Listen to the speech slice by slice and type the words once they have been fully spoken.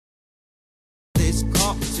this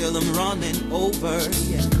cup till I'm running over,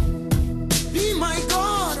 yeah. Be my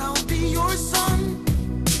God, I'll be your son.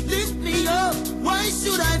 Lift me up, why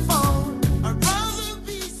should I fall? I'd rather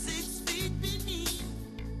be 6 feet beneath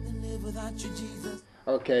than live without you, Jesus.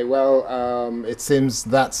 Okay, well, it seems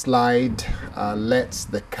that slide lets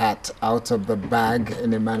the cat out of the bag,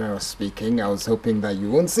 in a manner of speaking. I was hoping that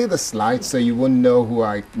you won't see the slide, so you won't know who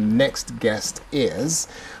our next guest is.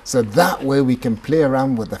 So that way we can play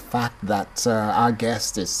around with the fact that our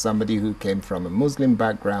guest is somebody who came from a Muslim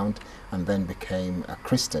background and then became a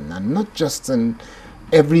Christian. And not just an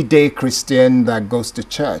everyday Christian that goes to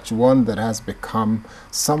church, one that has become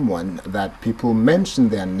someone that people mention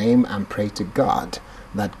their name and pray to God,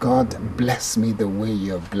 that God bless me the way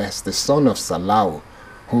you have blessed the son of Salawu,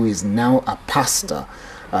 who is now a pastor,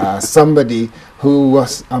 somebody who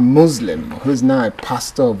was a Muslim, who is now a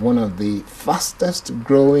pastor of one of the fastest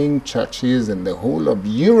growing churches in the whole of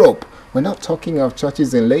Europe. We're not talking of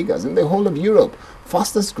churches in Lagos, in the whole of Europe.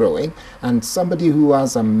 Fastest growing, and somebody who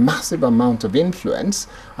has a massive amount of influence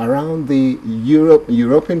around the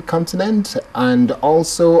European continent and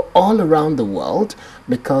also all around the world,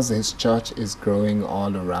 because his church is growing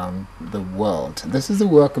all around the world. This is the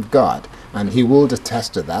work of God, and he will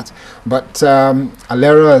attest to that. But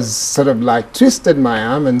Alera has sort of like twisted my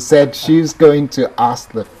arm and said she's going to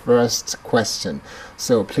ask the first question.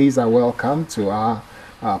 So please, I welcome to our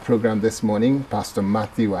program this morning, Pastor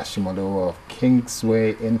Matthew Ashimolowo of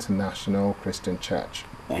Kingsway International Christian Church.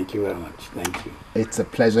 Thank you very much. Thank you. It's a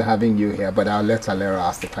pleasure having you here, but I'll let Alera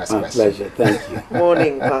ask the first question. Pleasure. Thank you.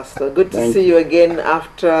 Morning, Pastor. Good to see you again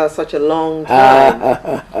after such a long time.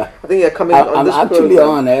 I think you're coming on this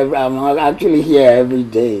program. I'm actually here every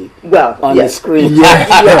day. Well, on the screen.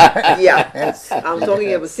 Yes. I'm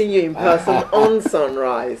talking about seeing you in person on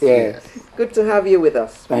Sunrise. Yes. Good to have you with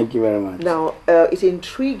us. Thank you very much. Now, it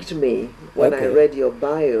intrigued me when I read your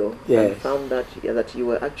bio and found that you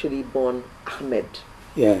were actually born Ahmed.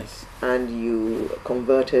 Yes. And you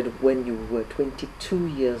converted when you were 22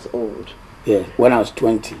 years old. Yeah, when I was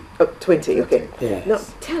 20. Oh, 20, okay. Yes. Now,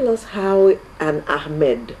 tell us how an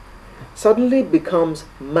Ahmed suddenly becomes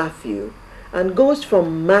Matthew and goes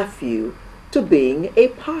from Matthew to being a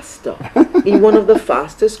pastor in one of the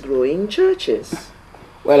fastest growing churches.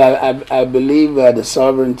 Well, I believe the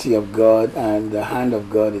sovereignty of God and the hand of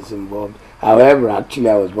God is involved. However, actually,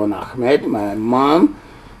 I was born Ahmed. My mom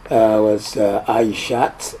was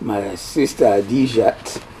Aishat, my sister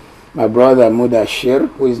Adijat, my brother Mudashir,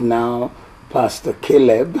 who is now Pastor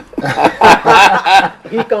Caleb.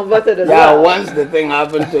 He converted as well. Yeah, well. once the thing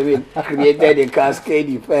happened to me, it created a cascade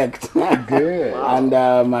effect. Good. Wow.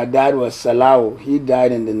 And my dad was Salawu. He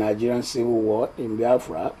died in the Nigerian Civil War in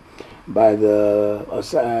Biafra by the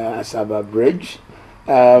Asaba Bridge.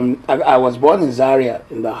 I was born in Zaria,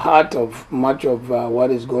 in the heart of much of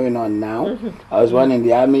what is going on now. I was born in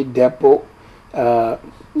the Army Depot.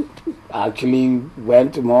 Actually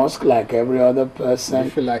went to mosque like every other person. You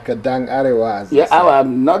feel like a dang Arewa. Yeah,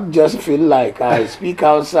 I'm not just feel like I speak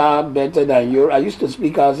Hausa better than Yoruba. I used to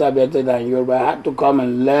speak Hausa better than Yoruba. I had to come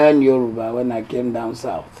and learn Yoruba when I came down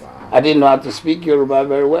south. Wow. I didn't know how to speak Yoruba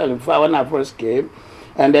very well. In fact, when I first came,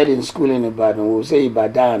 ended in school in Ibadan, we would say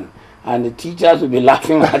Ibadan. And the teachers would be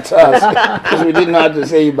laughing at us because we didn't know how to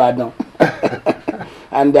say Ibadan.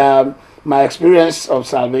 And my experience of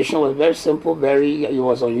salvation was very simple, it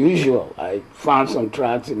was unusual. I found some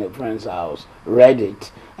tracts in a friend's house, read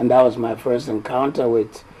it, and that was my first encounter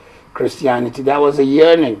with Christianity. That was a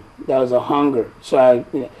yearning, that was a hunger. So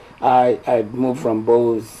I moved from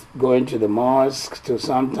both going to the mosque to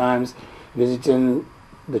sometimes visiting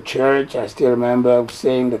the church. I still remember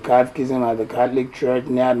saying the catechism at the Catholic Church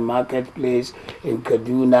near the marketplace in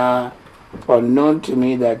Kaduna. Unknown to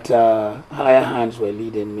me that higher hands were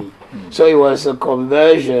leading me. So it was a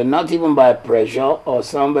conversion, not even by pressure or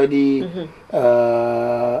somebody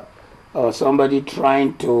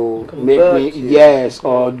trying to make me,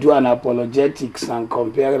 or do an apologetics and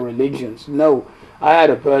compare religions. No, I had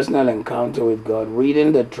a personal encounter with God,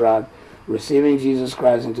 reading the tract, receiving Jesus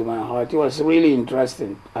Christ into my heart. It was really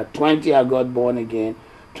interesting. At 20, I got born again.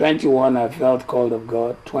 21, I felt called of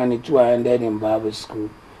God. 22, I ended in Bible school.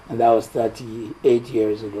 And that was 38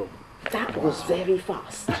 years ago. That was very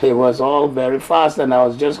fast. It was all very fast, and I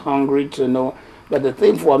was just hungry to know. But the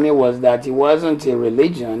thing for me was that it wasn't a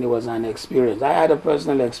religion, it was an experience. I had a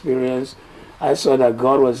personal experience. I saw that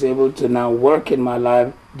God was able to now work in my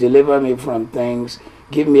life, deliver me from things,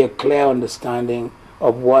 give me a clear understanding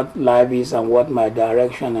of what life is and what my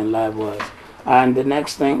direction in life was. And the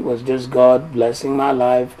next thing was just God blessing my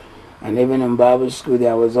life. And even in Bible school,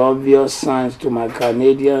 there was obvious signs to my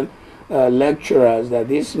Canadian lecturers that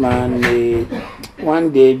this man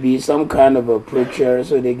one day be some kind of a preacher,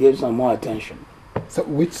 so they gave some more attention. So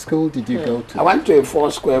which school did you go to? I went to a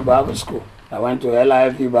 4-square Bible school. I went to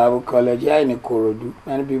LIFE Bible College here in Ikorodu.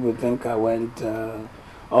 Many people think I went,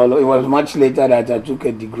 although it was much later that I took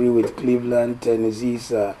a degree with Cleveland,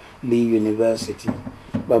 Tennessee's Lee University.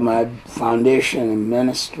 But my foundation in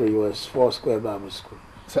ministry was 4-square Bible school.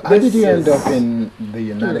 So how did you end up in the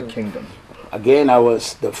United Kingdom? Again, I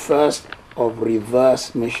was the first of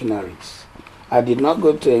reverse missionaries. I did not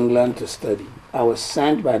go to England to study. I was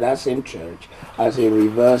sent by that same church as a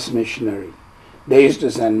reverse missionary. They used to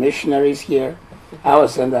send missionaries here. I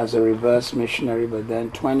was sent as a reverse missionary, but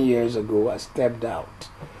then 20 years ago, I stepped out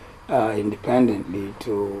independently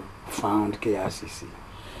to found KICC.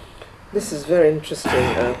 This is very interesting,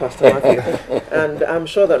 Pastor Matthew. And I'm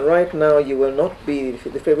sure that right now you will not be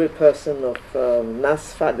the favorite person of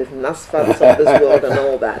NASFAT, the NASFATs of this world and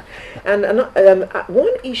all that. And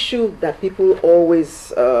one issue that people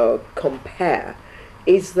always compare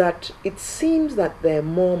is that it seems that there are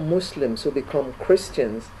more Muslims who become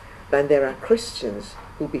Christians than there are Christians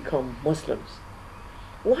who become Muslims.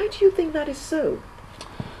 Why do you think that is so?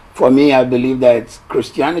 For me, I believe that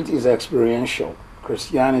Christianity is experiential.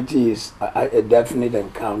 Christianity is a definite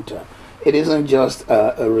encounter. It isn't just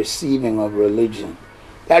a receiving of religion.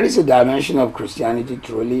 There is a dimension of Christianity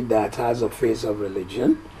truly that has a face of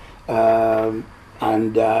religion, and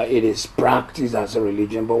it is practiced as a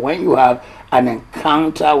religion. But when you have an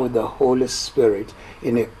encounter with the Holy Spirit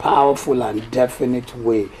in a powerful and definite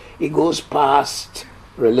way, it goes past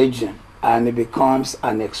religion and it becomes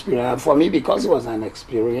an experience. For me, because it was an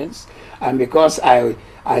experience, and because I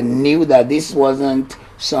knew that this wasn't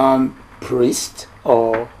some priest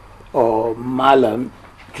or malam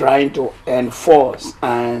trying to enforce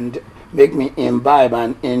and make me imbibe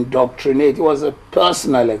and indoctrinate. It was a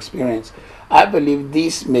personal experience. I believe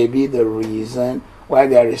this may be the reason why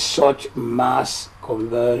there is such mass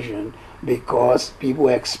conversion, because people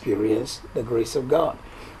experience the grace of God.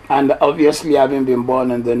 And obviously, having been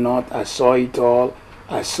born in the north, I saw it all.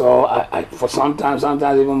 I for sometimes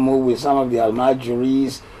even moved with some of the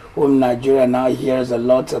Almajiris, whom Nigeria now hears a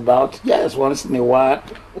lot about. Yes, once in a while,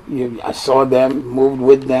 I saw them, moved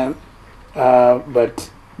with them.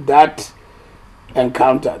 But that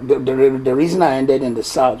encounter, the reason I ended in the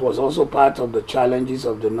south was also part of the challenges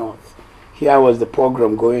of the north. Here was the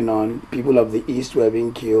pogrom going on. People of the east were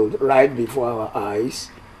being killed right before our eyes.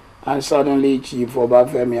 And suddenly Chief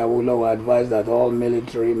Obafemi Awolowo advised that all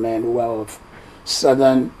military men who are of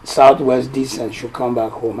southwest descent should come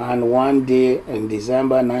back home. And one day in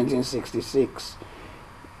December 1966,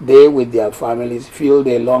 they with their families filled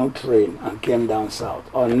a long train and came down south,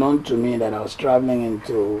 unknown to me that I was traveling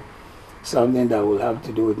into something that will have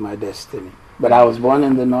to do with my destiny. But I was born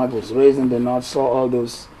in the north, was raised in the north, saw all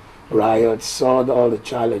those riots, saw all the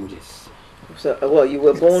challenges. So, well, you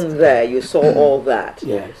were born there, you saw all that.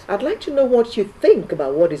 Yes. I'd like to know what you think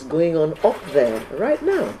about what is going on up there right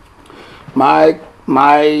now.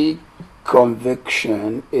 My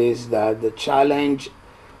conviction is that the challenge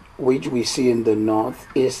which we see in the north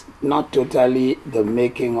is not totally the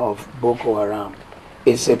making of Boko Haram.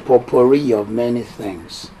 It's a potpourri of many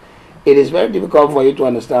things. It is very difficult for you to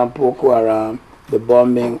understand Boko Haram, the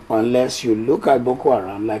bombing, unless you look at Boko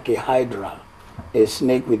Haram like a hydra, a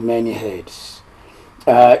snake with many heads.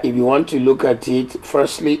 If you want to look at it,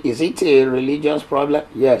 firstly, is it a religious problem?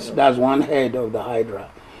 Yes, that's one head of the hydra.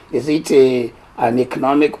 Is it an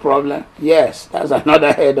economic problem? Yes, that's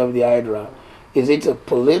another head of the hydra. Is it a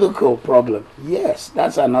political problem? Yes,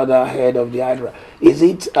 that's another head of the hydra. Is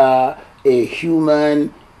it a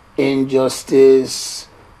human injustice,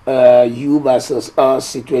 you versus us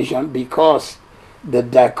situation? Because the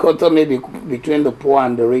dichotomy between the poor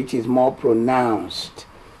and the rich is more pronounced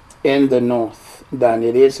in the north than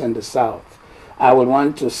it is in the south. I would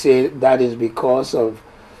want to say that is because of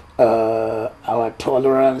our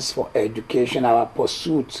tolerance for education, our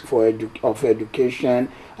pursuit of education,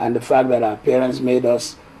 and the fact that our parents made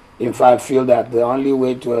us, in fact, feel that the only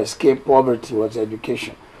way to escape poverty was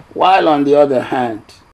education. While on the other hand,